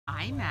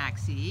Hi,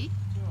 Maxie.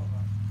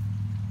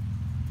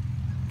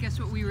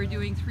 Guess what we were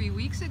doing 3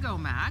 weeks ago,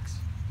 Max?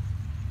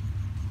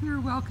 We were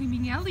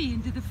welcoming Ellie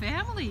into the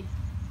family.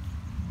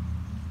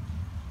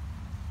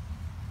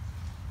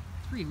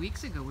 3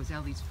 weeks ago was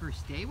Ellie's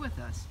first day with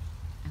us.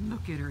 And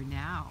look at her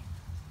now.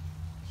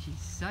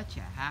 She's such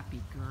a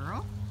happy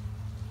girl.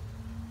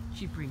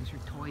 She brings her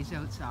toys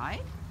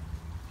outside.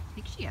 I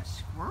think she has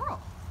Squirrel.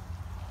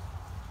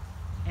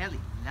 Ellie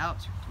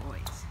loves her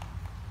toys.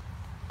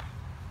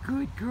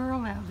 Good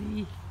girl,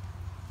 Ellie.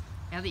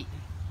 Ellie,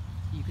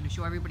 you gonna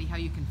show everybody how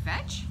you can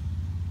fetch?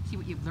 See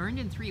what you've learned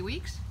in 3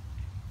 weeks?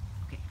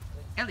 Okay,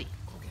 Ellie,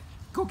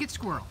 go get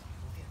Squirrel.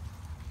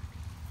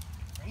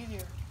 Bring it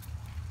here.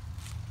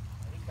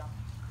 Ready, come.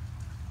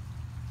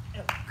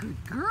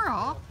 Good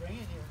girl. Bring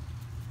it here.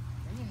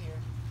 Bring it here.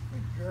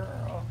 Good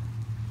girl.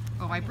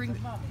 Oh, I bring.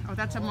 Oh,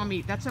 that's a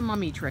mummy. That's a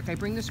mummy trick. I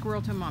bring the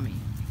squirrel to mummy,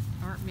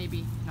 or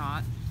maybe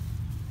not.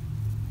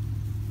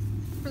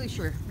 Really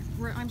sure.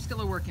 I'm still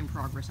a work in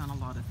progress on a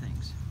lot of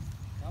things.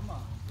 Come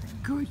on.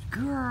 Good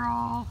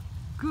girl.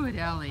 Good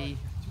Ellie.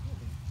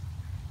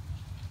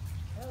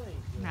 Ellie.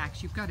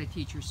 Max, you've got to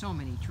teach her so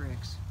many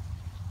tricks.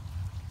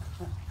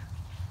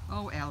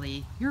 Oh,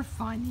 Ellie, you're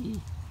funny.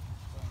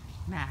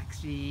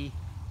 Maxie,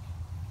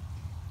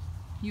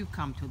 you've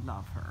come to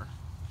love her.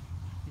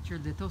 It's your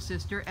little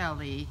sister,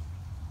 Ellie.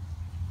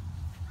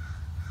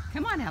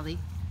 Come on, Ellie.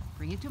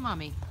 Bring it to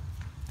Mommy.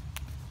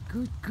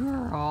 Good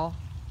girl.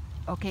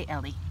 Okay,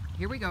 Ellie,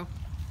 here we go.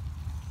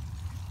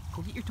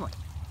 Go get your toy.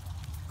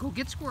 Go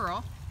get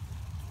Squirrel.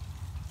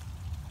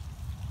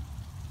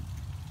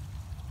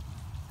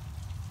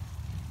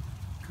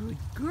 Good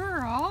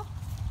girl.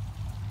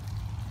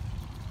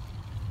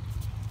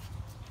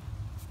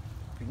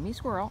 Bring me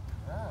Squirrel.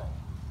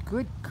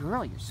 Good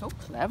girl, you're so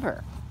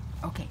clever.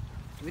 Okay,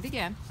 do it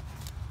again.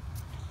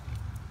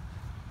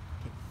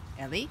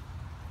 Okay, Ellie.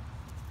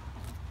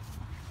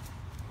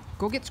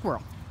 Go get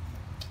Squirrel.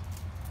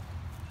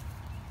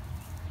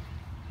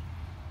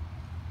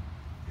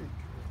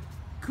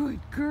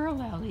 Good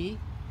girl, Ellie.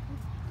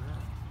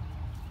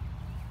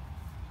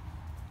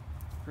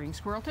 Bring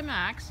Squirrel to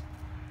Max.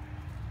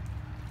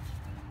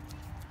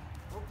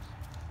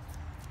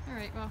 All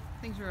right, well,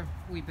 things are a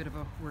wee bit of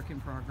a work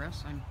in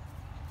progress.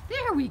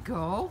 There we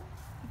go.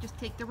 We just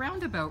take the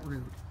roundabout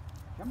route.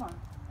 Come on,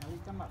 Ellie,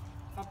 come up.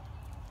 Up.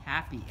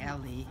 Happy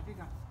Ellie. Up you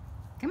go.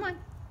 Come on.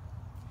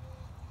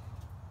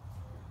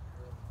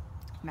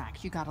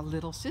 Max, you got a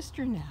little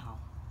sister now.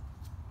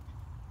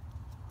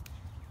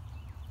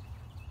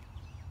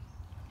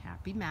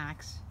 Happy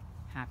Max.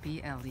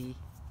 Happy Ellie.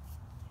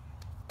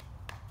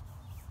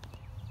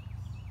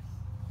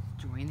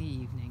 Enjoying the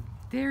evening.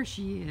 There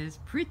she is.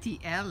 Pretty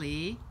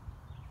Ellie.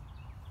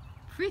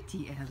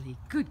 Pretty Ellie.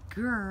 Good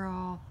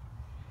girl.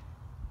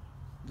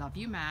 Love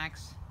you,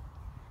 Max.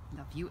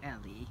 Love you,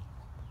 Ellie.